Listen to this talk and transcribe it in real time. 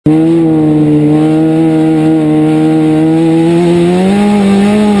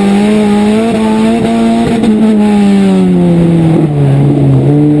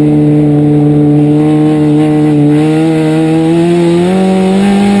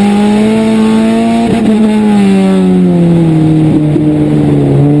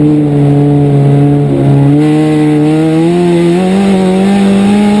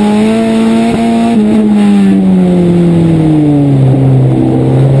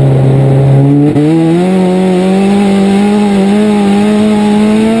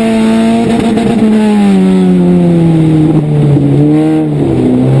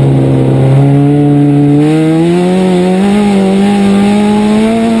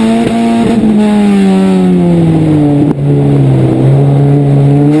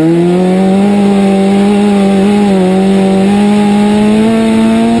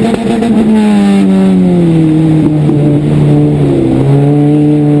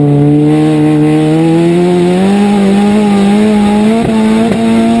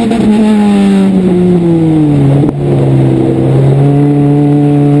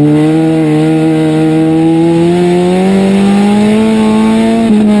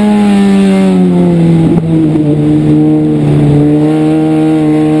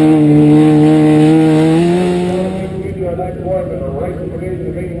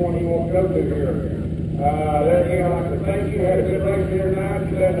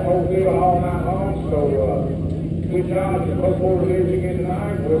field all night long, so good job to both boys again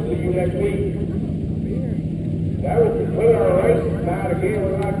tonight. We'll see you next week. That will conclude our race tonight. Again,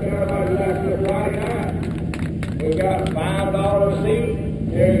 we'd like to tell everybody back to Friday night. We've got $5 a seat.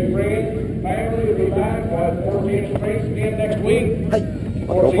 Jerry Fred family will be back for the 14th race again next week. Hey,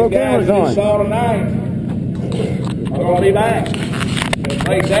 GoPro Camera's on. Saw tonight. We're going to be back. The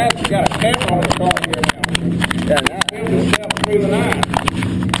place after got a camera on the car here now. Yeah, now. Filmed itself through the night.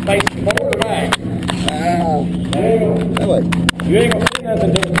 Facing forward or back. There you go. That way. You ain't going to see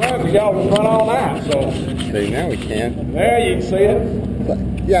nothing to the front because y'all was run all night. So See, now we can. there you can see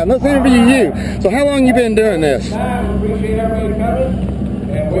it. Yeah, let's interview you. So how long you been doing this? We appreciate everybody coming.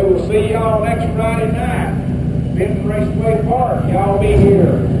 And we will see y'all next Friday night. Benton Raceway Park. Y'all be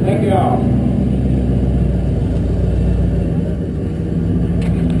here. Thank y'all.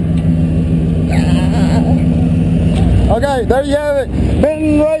 Okay, there you have it.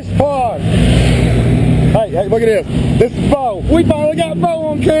 Benton Race Park. Hey, look at this. This is Bo. We finally got Bo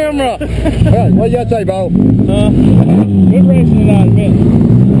on camera. Hey, what you got to say, Bo? Good racing tonight,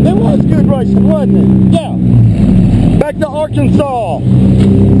 Benton. It was good racing, wasn't it? Yeah. Back to Arkansas.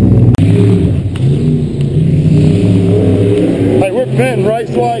 Hey, we're Benton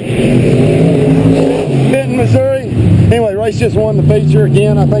Raceway, Benton, Missouri. Anyway, race just won the feature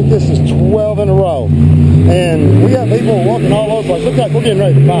again. I think this is 12 in a row. And we got people walking all over the place. Looks like we're getting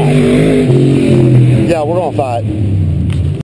ready to fight. Yeah, we're going to fight.